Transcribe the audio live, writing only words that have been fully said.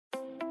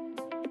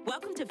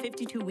Welcome to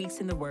 52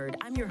 Weeks in the Word.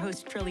 I'm your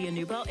host, Trillia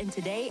Newbell, and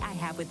today I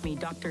have with me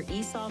Dr.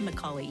 Esau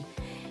McCaulley.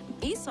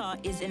 Esau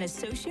is an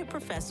associate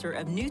professor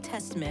of New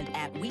Testament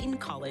at Wheaton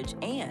College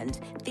and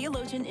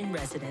theologian in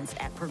residence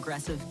at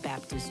Progressive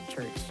Baptist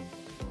Church.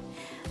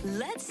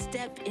 Let's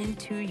step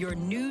into your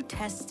New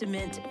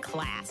Testament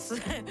class.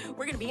 We're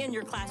going to be in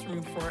your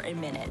classroom for a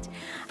minute.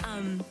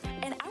 And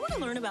I want to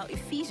learn about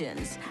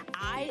Ephesians.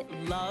 I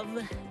love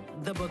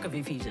the book of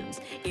Ephesians.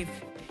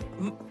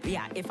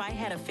 If I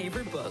had a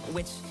favorite book,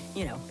 which,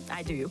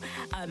 I do,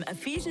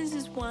 Ephesians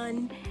is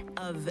one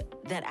of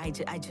that I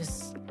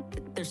just,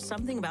 there's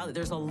something about it.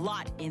 There's a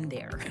lot in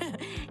there.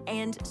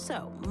 And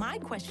so my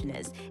question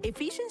is,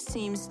 Ephesians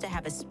seems to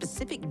have a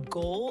specific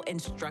goal and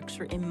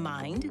structure in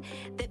mind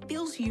that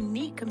feels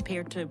unique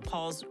compared to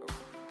Paul's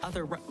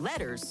other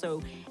letters.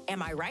 So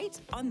am I right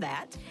on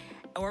that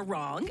or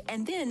wrong?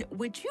 And then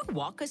would you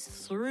walk us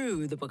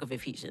through the book of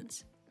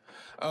Ephesians?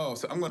 Oh,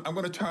 so I'm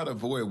going to try to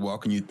avoid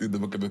walking you through the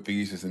book of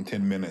Ephesians in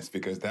 10 minutes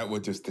because that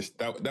would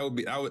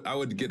I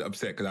would get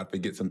upset because I'd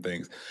forget some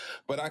things.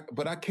 But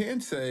I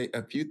can say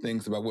a few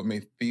things about what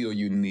may feel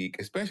unique,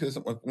 especially if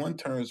one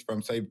turns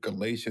from, say,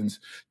 Galatians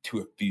to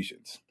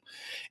Ephesians.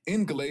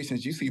 In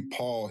Galatians, you see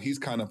Paul, he's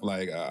kind of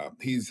like,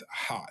 he's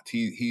hot.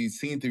 He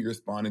seems to be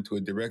responding to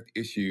a direct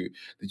issue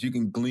that you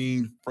can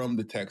glean from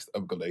the text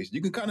of Galatians.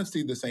 You can kind of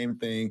see the same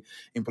thing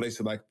in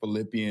places like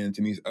Philippians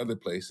and these other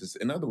places.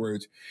 In other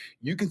words,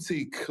 you can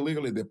see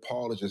clearly that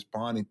Paul is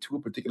responding to a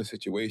particular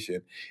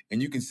situation,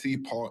 and you can see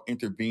Paul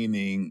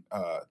intervening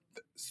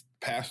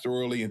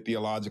pastorally and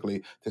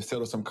theologically to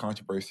settle some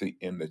controversy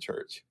in the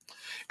church.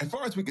 As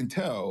far as we can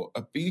tell,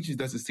 Ephesians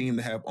doesn't seem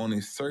to have on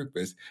its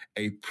surface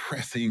a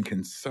pressing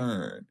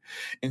concern.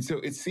 And so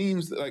it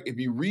seems like if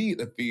you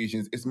read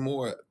Ephesians, it's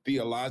more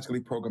theologically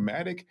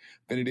programmatic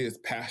than it is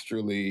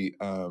pastorally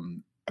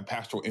a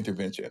pastoral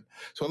intervention.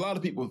 So a lot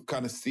of people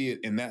kind of see it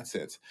in that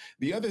sense.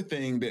 The other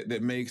thing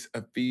that makes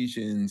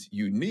Ephesians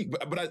unique,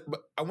 but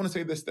I want to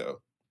say this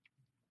though.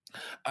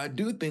 I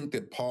do think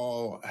that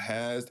Paul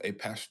has a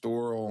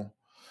pastoral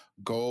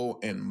goal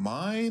in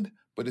mind,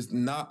 but it's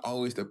not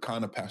always the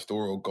kind of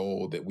pastoral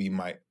goal that we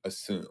might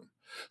assume.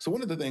 So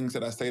one of the things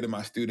that I say to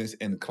my students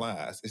in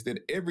class is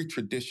that every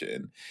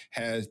tradition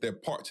has their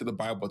parts of the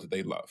Bible that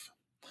they love.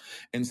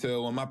 And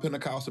so when my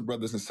Pentecostal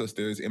brothers and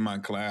sisters in my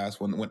class,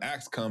 when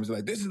Acts comes, they're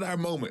like, this is our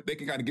moment. They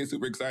can kind of get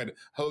super excited.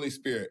 Holy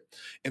Spirit.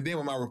 And then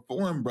when my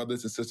Reformed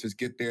brothers and sisters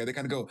get there, they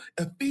kind of go,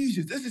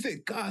 Ephesians, this is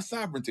it, God's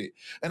sovereignty.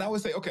 And I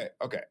would say, okay,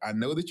 I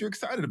know that you're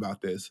excited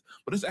about this,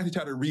 but let's actually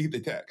try to read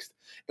the text.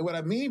 And what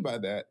I mean by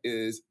that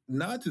is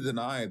not to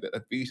deny that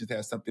Ephesians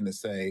has something to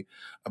say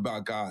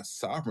about God's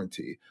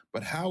sovereignty,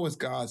 but how is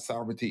God's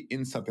sovereignty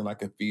in something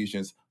like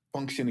Ephesians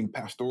functioning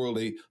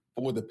pastorally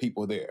for the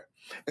people there?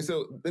 And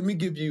so let me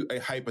give you a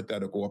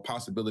hypothetical, a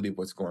possibility of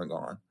what's going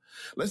on.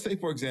 Let's say,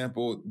 for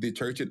example, the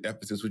church at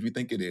Ephesus, which we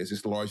think it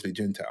is largely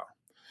Gentile.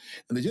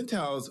 And the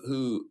Gentiles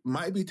who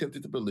might be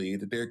tempted to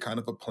believe that they're kind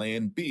of a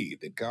plan B,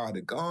 that God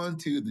had gone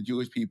to the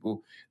Jewish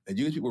people, the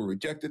Jewish people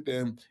rejected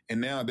them, and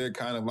now they're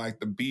kind of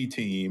like the B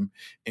team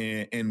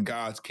in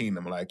God's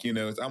kingdom. Like,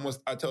 it's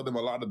almost, I tell them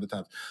a lot of the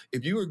times,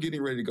 if you were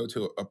getting ready to go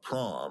to a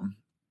prom,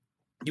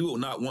 you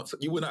would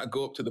not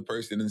go up to the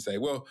person and say,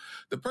 well,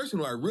 the person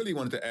who I really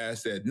wanted to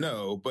ask said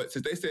no, but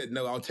since they said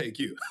no, I'll take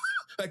you.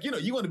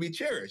 You want to be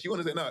cherished. You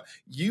want to say, no,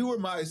 you were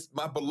my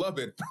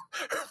beloved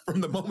from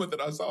the moment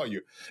that I saw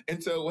you.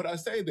 And so what I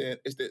say then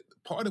is that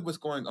part of what's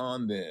going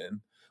on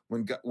then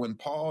when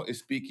Paul is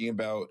speaking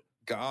about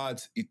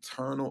God's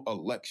eternal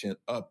election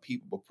of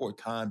people before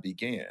time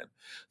began,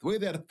 the way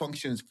that it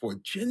functions for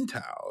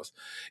Gentiles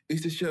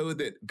is to show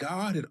that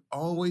God had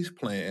always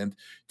planned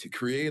to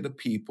create a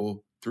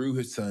people through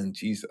his son,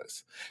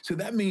 Jesus. So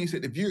that means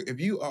that if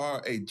you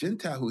are a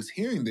Gentile who's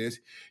hearing this,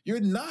 you're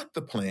not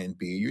the plan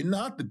B, you're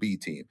not the B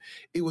team.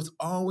 It was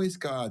always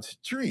God's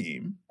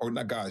dream, or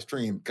not God's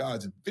dream,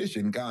 God's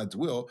vision, God's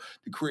will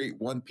to create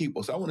one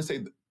people. So I want to say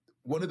that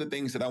one of the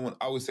things that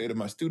I would say to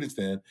my students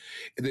then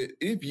is that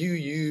if you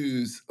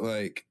use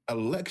like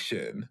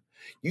election,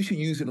 you should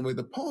use it in the way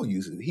that Paul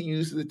uses it. He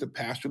uses it to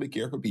pastorally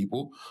care for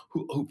people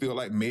who feel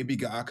like maybe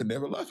God could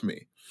never love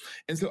me.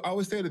 And so I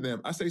always say to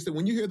them, so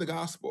when you hear the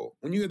gospel,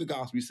 you're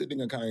sitting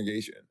in a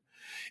congregation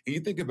and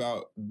you think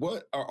about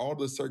what are all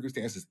the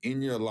circumstances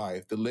in your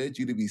life that led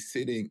you to be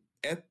sitting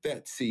at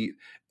that seat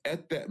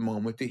at that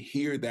moment to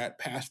hear that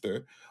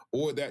pastor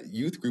or that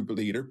youth group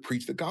leader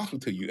preach the gospel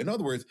to you. In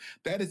other words,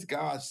 that is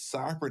God's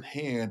sovereign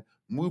hand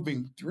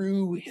moving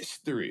through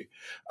history.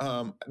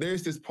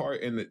 There's this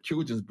part in the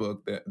children's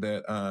book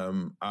that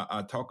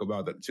I talk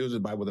about, the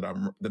children's Bible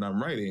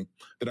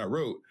that I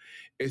wrote,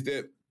 is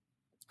that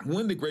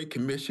when the Great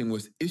Commission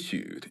was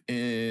issued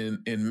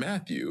in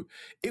Matthew,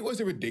 it was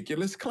a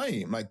ridiculous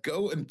claim, like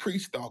go and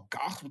preach the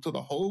gospel to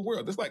the whole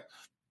world. It's like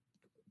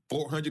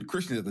 400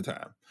 Christians at the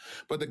time.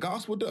 But the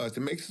gospel does.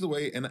 It makes its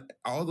way and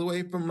all the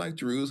way from like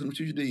Jerusalem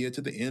to Judea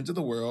to the ends of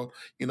the world,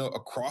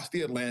 across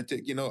the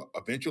Atlantic,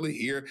 eventually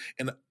here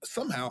and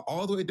somehow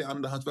all the way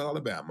down to Huntsville,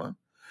 Alabama.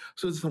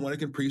 so that someone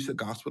can preach the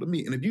gospel to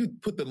me. And if you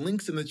put the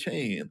links in the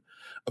chain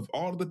of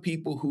all of the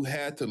people who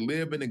had to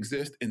live and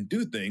exist and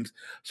do things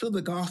so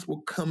the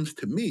gospel comes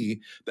to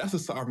me, that's a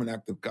sovereign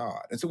act of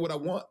God. And so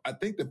what I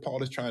think that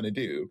Paul is trying to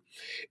do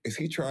is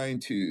he's trying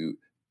to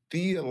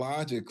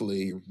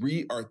theologically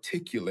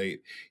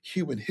re-articulate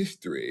human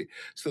history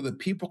so that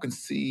people can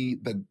see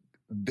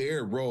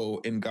their role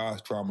in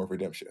God's drama of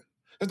redemption.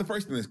 That's the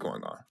first thing that's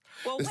going on.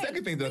 Well, the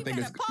second thing that I think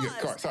is,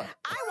 sorry.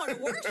 I want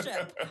to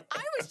worship.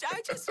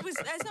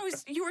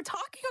 You were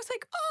talking, I was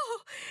like,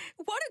 oh,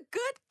 what a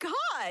good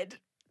God.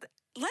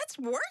 Let's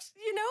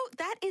worship.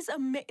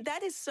 That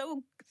is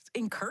so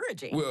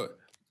encouraging. Well,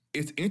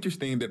 it's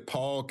interesting that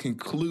Paul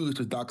concludes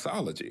with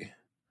doxology.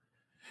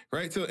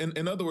 Right. So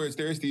in other words,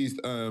 there's these,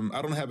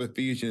 I don't have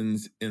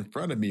Ephesians in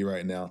front of me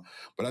right now,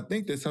 but I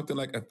think there's something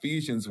like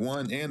Ephesians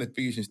 1 and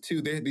Ephesians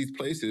 2. There are these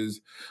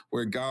places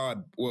where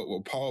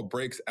Paul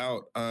breaks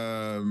out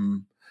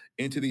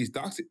into these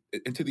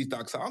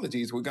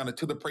doxologies. We're going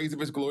to the praise of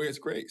his glorious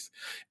grace.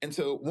 And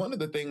so one of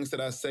the things that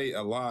I say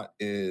a lot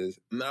is,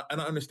 and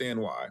I understand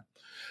why,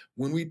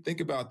 when we think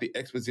about the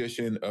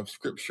exposition of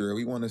scripture,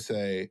 we want to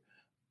say,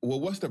 well,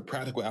 what's the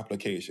practical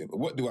application?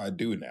 What do I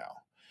do now?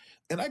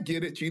 And I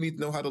get it. You need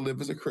to know how to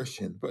live as a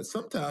Christian. But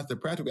sometimes the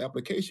practical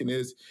application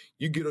is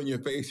you get on your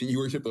face and you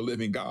worship the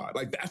living God.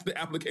 Like that's the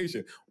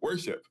application,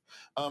 worship.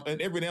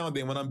 And every now and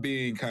then when I'm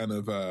being kind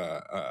of,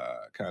 I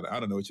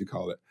don't know what you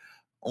call it,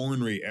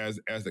 ornery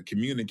as a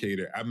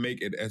communicator, I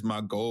make it as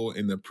my goal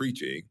in the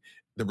preaching.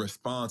 The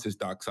response is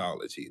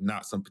doxology,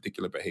 not some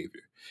particular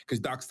behavior. Because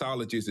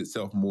doxology is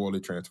itself morally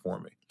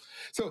transforming.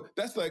 So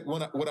that's like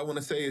what I want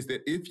to say is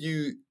that if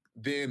you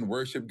then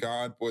worship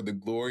God for the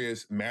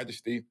glorious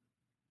majesty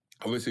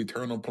of his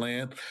eternal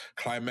plan,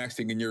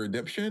 climaxing in your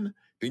redemption,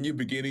 then you're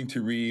beginning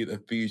to read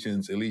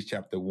Ephesians, at least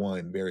chapter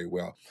 1, very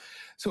well.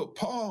 So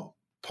Paul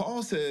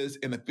says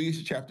in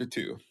Ephesians chapter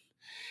 2,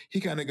 he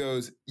kind of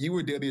goes, you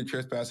were dead in your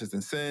trespasses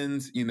and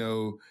sins.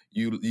 You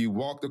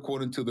walked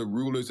according to the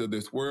rulers of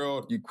this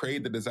world. You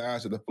craved the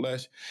desires of the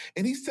flesh.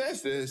 And he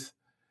says this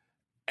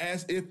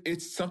as if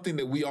it's something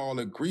that we all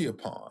agree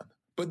upon.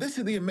 But this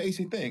is the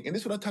amazing thing. And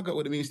this is what I talk about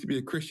what it means to be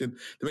a Christian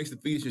that makes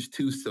Ephesians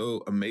 2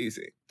 so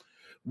amazing.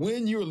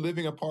 When you're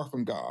living apart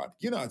from God,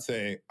 you're not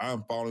saying,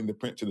 I'm following the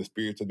prince of the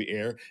spirits of the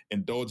air,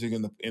 indulging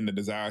in the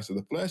desires of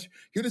the flesh.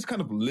 You're just kind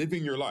of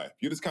living your life.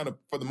 You're just kind of,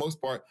 for the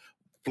most part,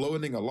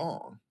 floating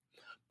along.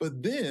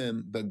 But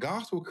then the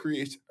gospel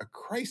creates a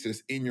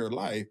crisis in your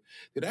life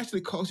that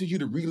actually causes you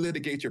to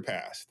relitigate your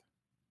past.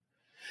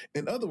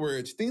 In other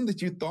words, things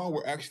that you thought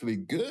were actually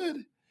good,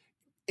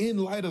 in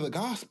light of the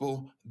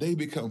gospel, they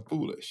become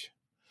foolish.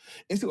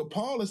 And so what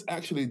Paul is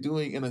actually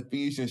doing in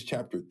Ephesians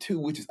chapter 2,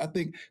 which is, I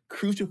think,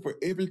 crucial for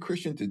every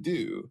Christian to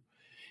do,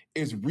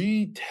 is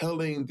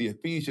retelling the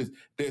Ephesians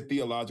their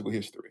theological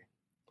history.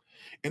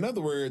 In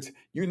other words,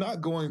 you're not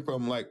going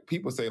from, like,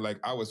 people say, like,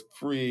 I was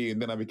free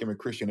and then I became a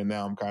Christian and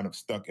now I'm kind of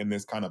stuck in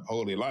this kind of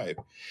holy life.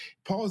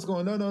 Paul's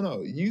going,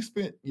 no. You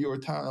spent your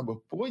time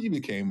before you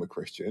became a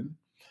Christian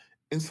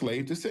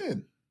enslaved to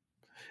sin.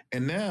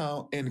 And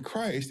now in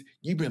Christ,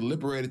 you've been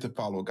liberated to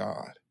follow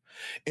God.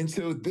 And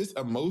so this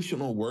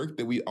emotional work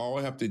that we all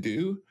have to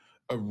do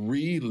of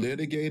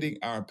relitigating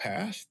our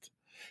past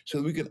so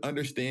that we can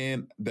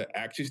understand the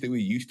actions that we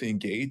used to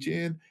engage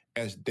in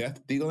as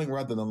death dealing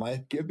rather than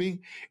life giving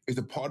is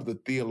a part of the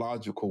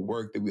theological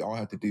work that we all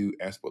have to do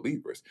as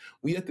believers.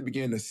 We have to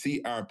begin to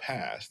see our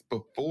past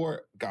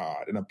before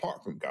God and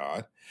apart from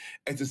God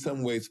as in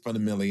some ways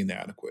fundamentally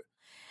inadequate.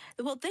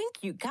 Well, thank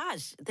you.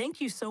 Gosh, thank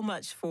you so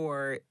much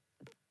for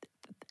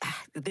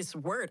this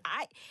word.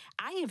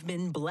 I have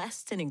been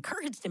blessed and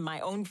encouraged in my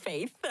own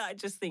faith. I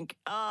just think,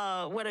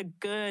 what a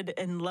good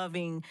and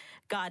loving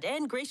God,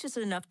 and gracious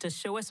enough to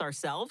show us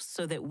ourselves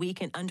so that we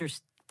can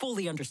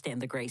fully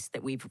understand the grace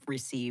that we've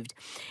received.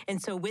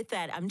 And so with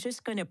that, I'm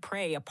just going to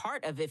pray a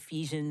part of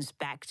Ephesians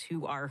back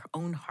to our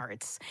own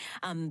hearts.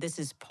 This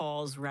is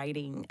Paul's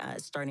writing,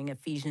 starting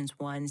Ephesians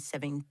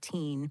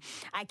 1:17.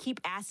 I keep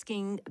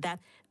asking that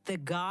the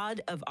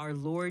God of our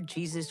Lord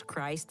Jesus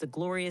Christ, the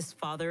glorious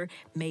Father,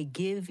 may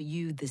give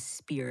you the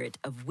spirit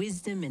of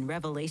wisdom and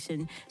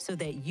revelation so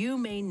that you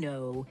may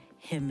know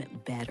him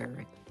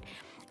better.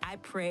 I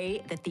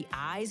pray that the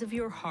eyes of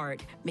your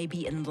heart may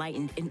be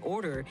enlightened in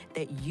order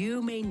that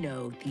you may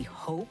know the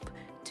hope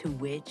to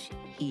which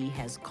he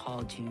has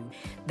called you,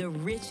 the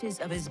riches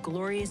of his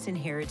glorious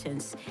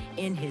inheritance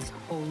in his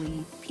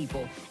holy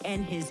people,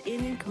 and his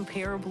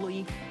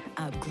incomparably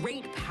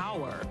great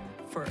power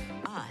for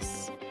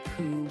us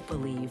who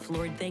believe.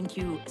 Lord, thank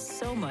you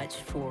so much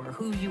for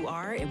who you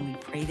are, and we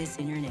pray this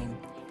in your name.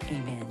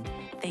 Amen.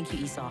 Thank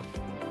you, Esau.